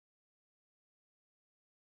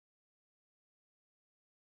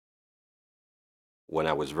When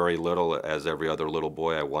I was very little, as every other little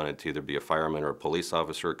boy, I wanted to either be a fireman or a police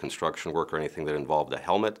officer, construction work, or anything that involved a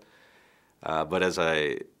helmet. But as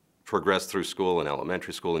I progressed through school, in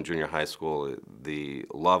elementary school and junior high school, the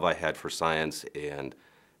love I had for science and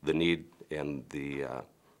the need and the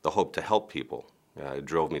hope to help people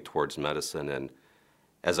drove me towards medicine. And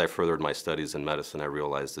as I furthered my studies in medicine, I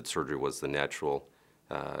realized that surgery was the natural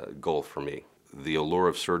goal for me. The allure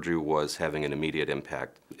of surgery was having an immediate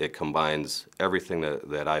impact. It combines everything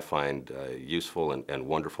that I find useful and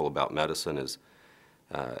wonderful about medicine is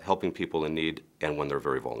helping people in need and when they're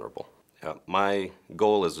very vulnerable. My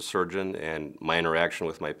goal as a surgeon and my interaction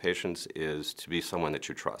with my patients is to be someone that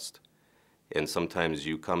you trust. And sometimes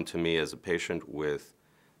you come to me as a patient with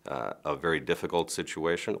a very difficult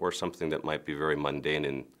situation or something that might be very mundane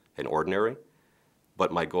and ordinary,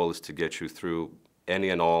 but my goal is to get you through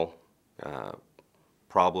any and all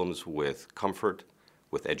problems with comfort,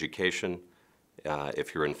 with education.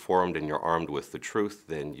 If you're informed and you're armed with the truth,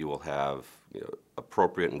 then you will have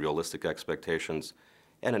appropriate and realistic expectations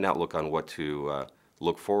and an outlook on what to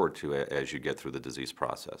look forward to as you get through the disease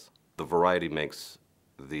process. The variety makes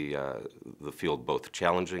the field both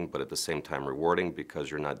challenging but at the same time rewarding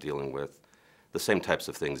because you're not dealing with the same types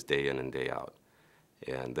of things day in and day out.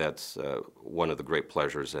 And that's one of the great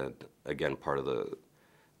pleasures and, again, part of the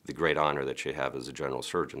great honor that you have as a general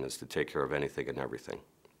surgeon is to take care of anything and everything.